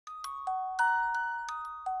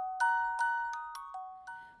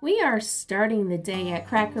We are starting the day at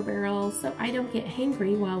Cracker Barrel so I don't get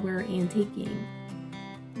hangry while we're antiquing.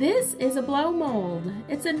 This is a blow mold.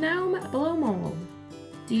 It's a gnome blow mold.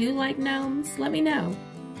 Do you like gnomes? Let me know.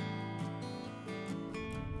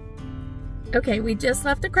 Okay, we just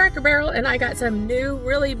left the Cracker Barrel and I got some new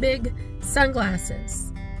really big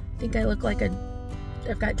sunglasses. I think I look like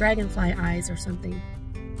I've got dragonfly eyes or something.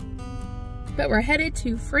 But we're headed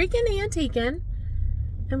to Freakin Antiquin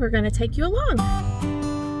and we're going to take you along.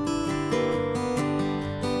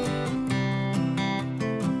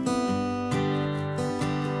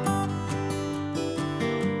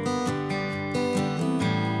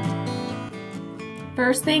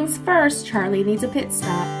 First things first, Charlie needs a pit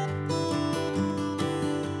stop.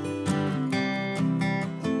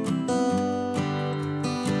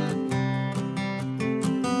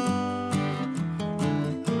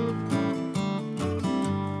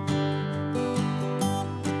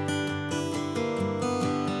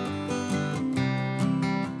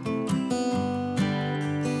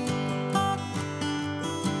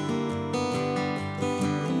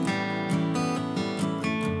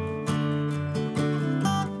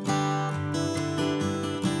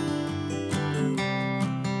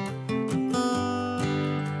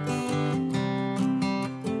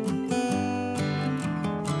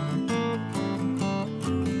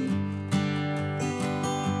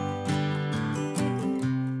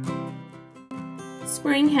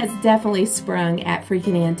 Spring has definitely sprung at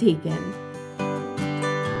Freakin Antiquin.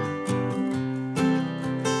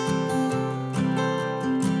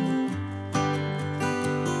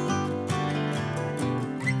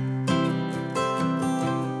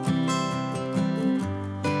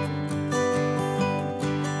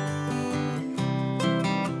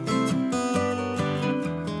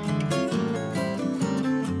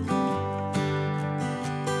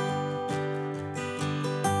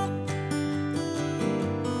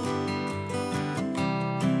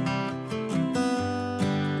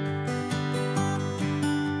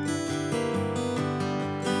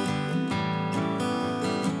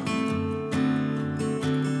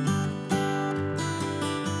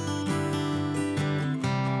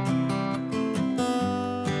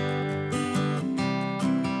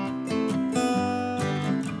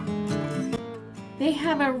 They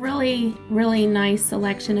have a really nice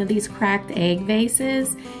selection of these cracked egg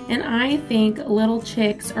vases, and I think little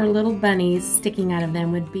chicks or little bunnies sticking out of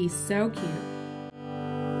them would be so cute.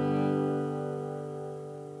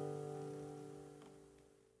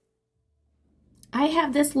 I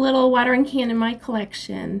have this little watering can in my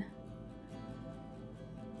collection.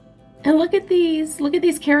 And look at these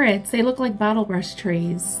carrots. They look like bottle brush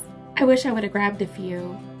trees. I wish I would have grabbed a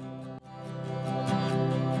few.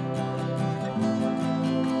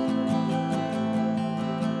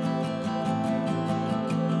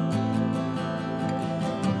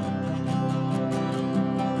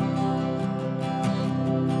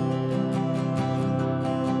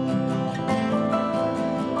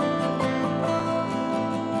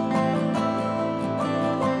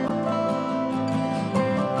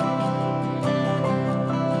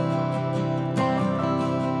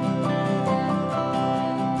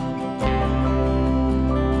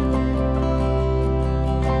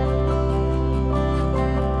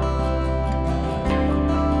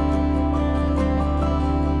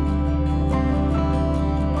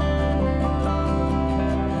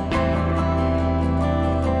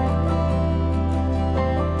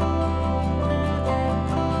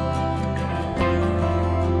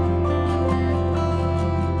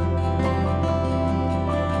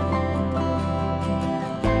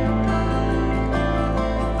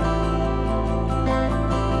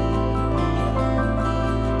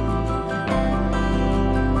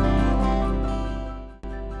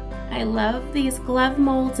 I love these glove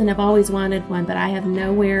molds and I've always wanted one, but I have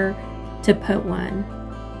nowhere to put one.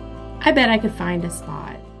 I bet I could find a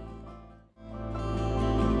spot.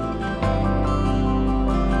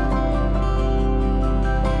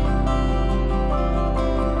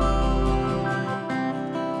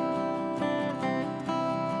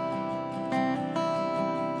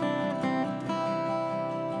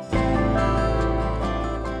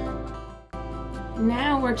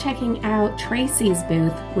 Now we're checking out Tracy's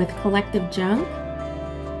booth with Collective Junque.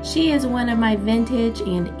 She is one of my vintage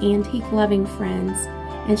and antique loving friends,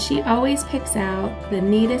 and she always picks out the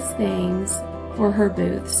neatest things for her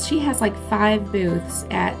booths. She has like 5 booths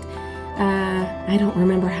at, I don't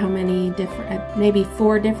remember how many different, maybe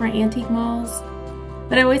 4 different antique malls,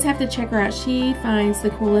 but I always have to check her out. She finds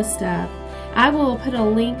the coolest stuff. I will put a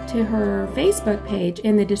link to her Facebook page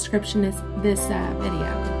in the description of this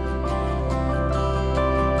video.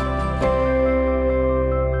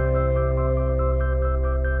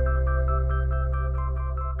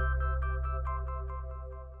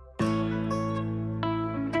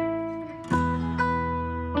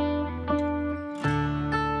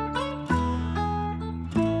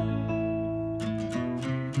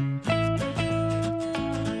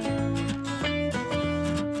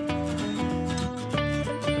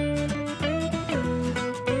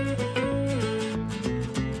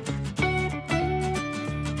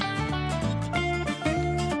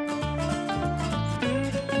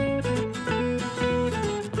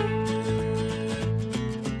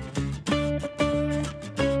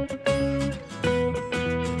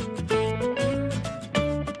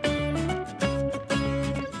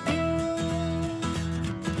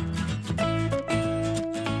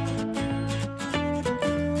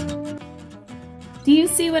 Do you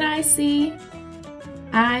see what I see?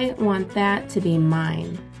 I want that to be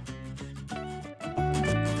mine.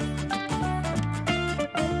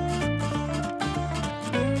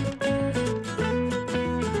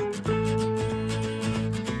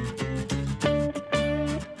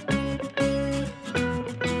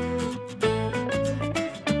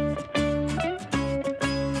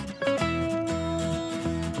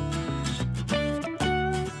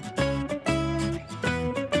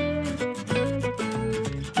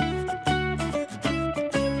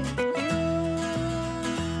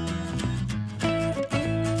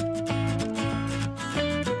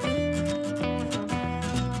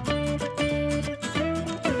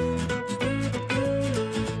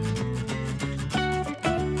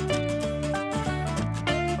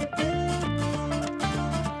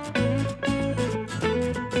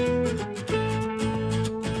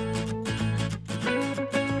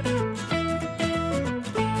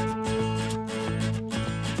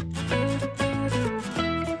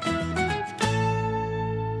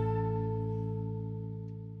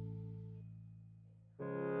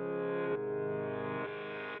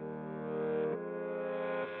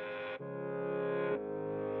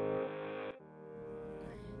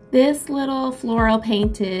 This little floral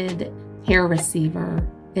painted hair receiver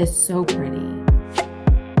is so pretty.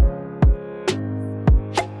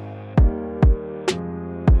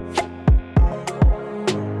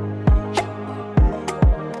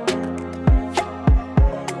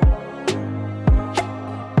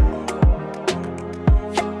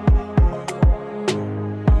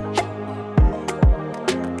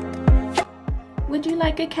 Would you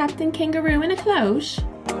like a Captain Kangaroo and a cloche?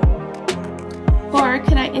 Or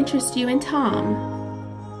could I interest you in Tom?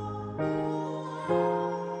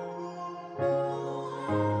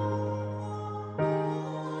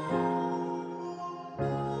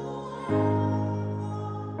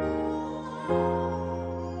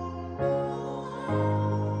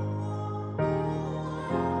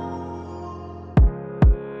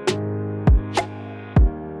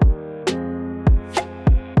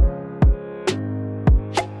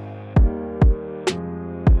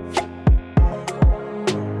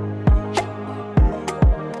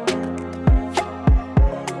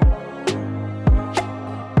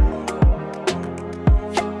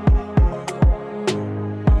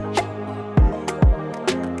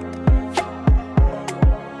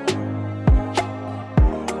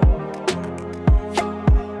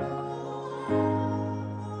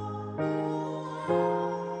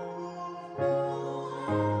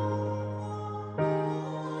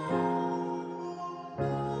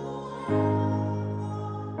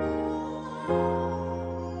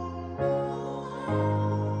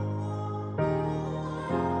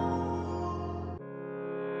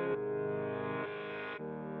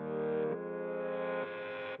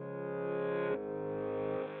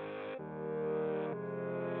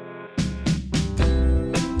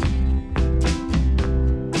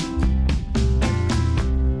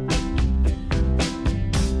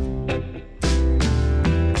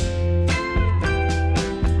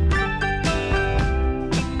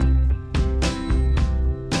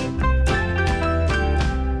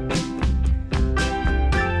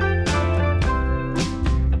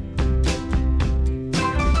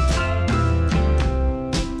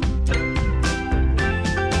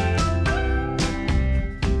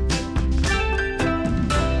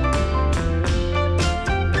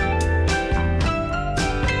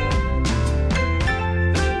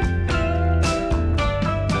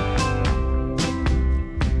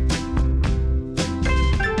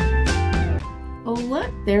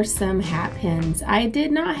 There's some hat pins. I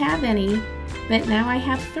did not have any, but now I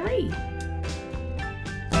have 3.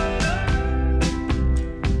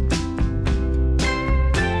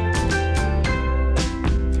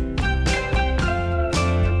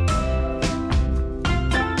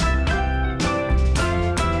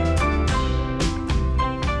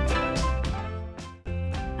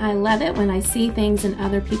 I love it when I see things in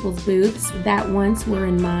other people's booths that once were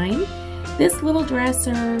in mine. This little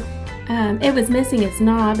dresser, it was missing its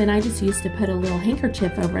knob, and I just used to put a little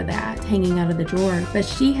handkerchief over that hanging out of the drawer, but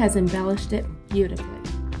she has embellished it beautifully.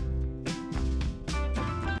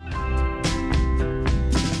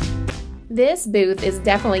 This booth is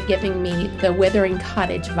definitely giving me the Withering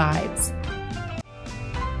Cottage vibes.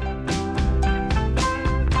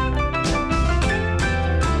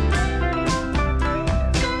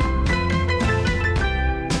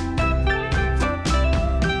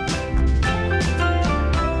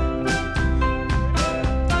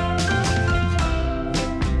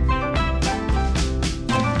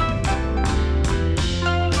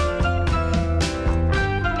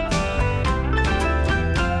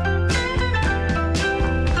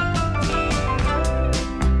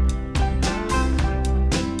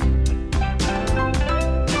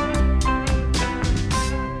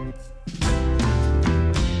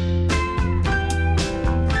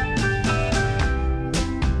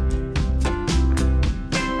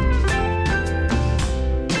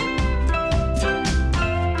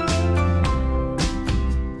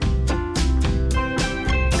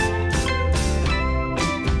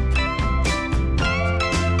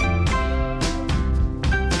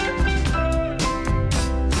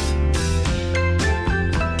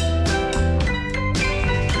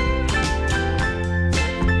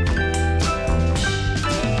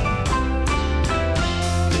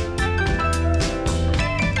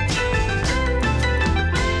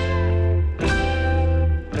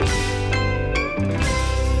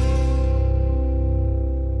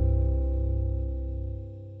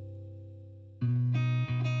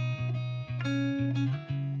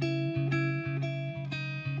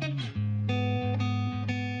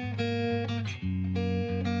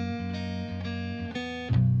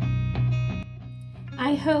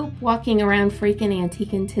 I hope walking around Freakin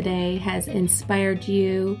Antiquin today has inspired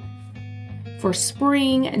you for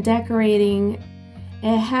spring decorating.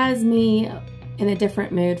 It has me in a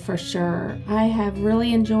different mood for sure. I have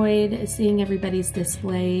really enjoyed seeing everybody's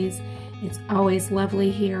displays. It's always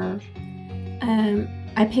lovely here.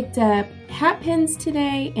 I picked up hat pins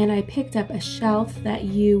today, and I picked up a shelf that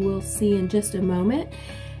you will see in just a moment.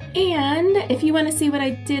 And if you want to see what I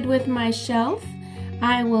did with my shelf,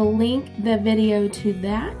 I will link the video to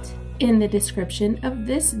that in the description of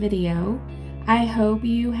this video. I hope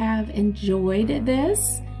you have enjoyed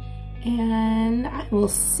this, and I will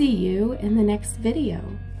see you in the next video.